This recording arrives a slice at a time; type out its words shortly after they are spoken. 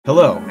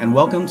Hello, and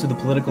welcome to The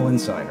Political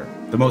Insider,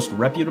 the most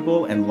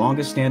reputable and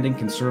longest-standing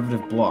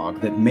conservative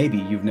blog that maybe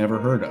you've never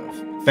heard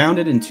of.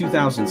 Founded in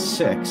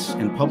 2006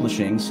 and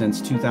publishing since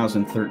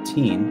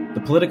 2013,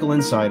 The Political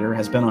Insider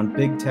has been on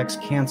Big Tech's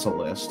cancel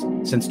list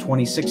since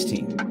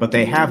 2016, but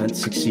they haven't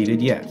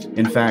succeeded yet.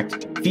 In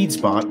fact,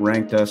 FeedSpot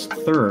ranked us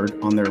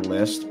third on their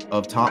list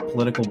of top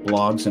political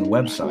blogs and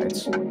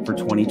websites for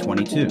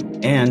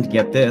 2022. And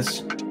get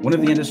this, one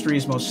of the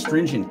industry's most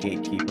stringent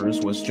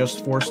gatekeepers was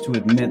just forced to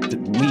admit that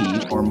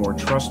we are more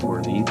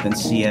trustworthy than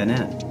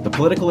CNN. The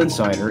Political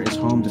Insider is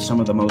home to some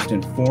of the most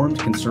informed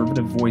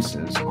conservative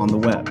voices on the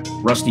web.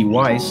 Rusty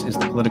Weiss is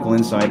the Political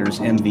Insider's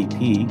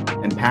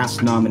MVP and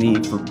past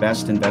nominee for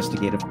Best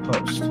Investigative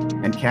Post.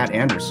 And Kat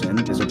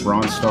Anderson is a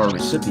Bronze Star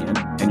recipient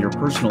and your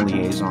personal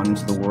liaison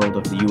to the world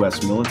of the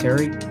U.S.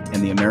 military and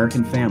the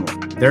American family.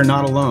 They're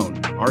not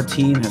alone. Our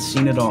team has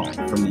seen it all,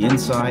 from the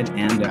inside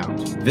and out.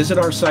 Visit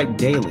our site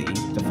daily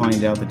to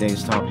find out the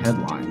day's top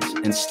headlines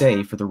and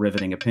stay for the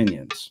riveting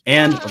opinions.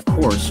 And, of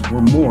course,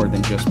 we're more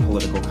than just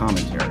political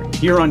commentary.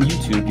 Here on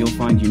YouTube, you'll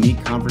find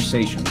unique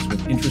conversations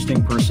with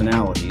interesting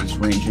personalities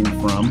ranging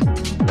from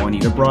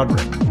Juanita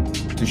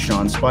Broadrick to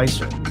Sean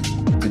Spicer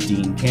to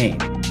Dean Cain,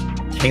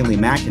 Kayleigh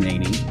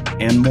McEnany,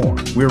 and more.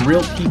 We're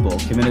real people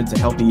committed to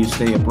helping you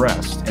stay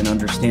abreast and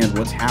understand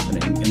what's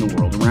happening in the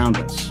world around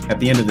us. At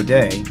the end of the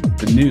day,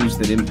 the news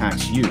that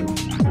impacts you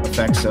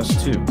affects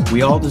us too.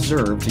 We all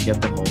deserve to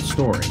get the whole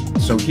story.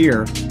 So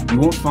here, you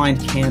won't find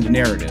canned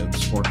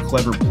narratives or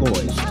clever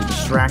ploys to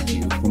distract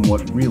you from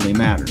what really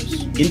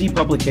matters. Indie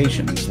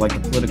publications like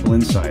The Political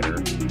Insider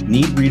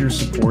need reader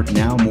support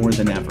now more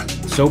than ever.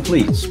 So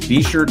please,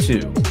 be sure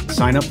to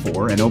sign up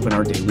for and open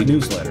our daily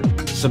newsletter,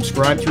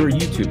 subscribe to our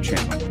YouTube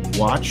channel,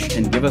 watch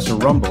and give us a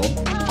rumble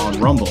on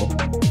Rumble,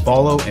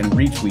 follow and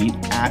retweet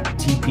at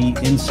TP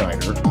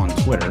Insider on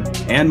Twitter,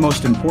 and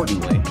most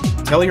importantly,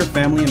 tell your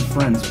family and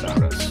friends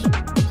about us.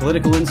 The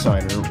Political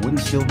Insider wouldn't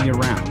still be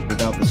around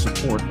without the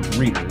support of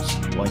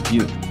readers like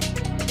you.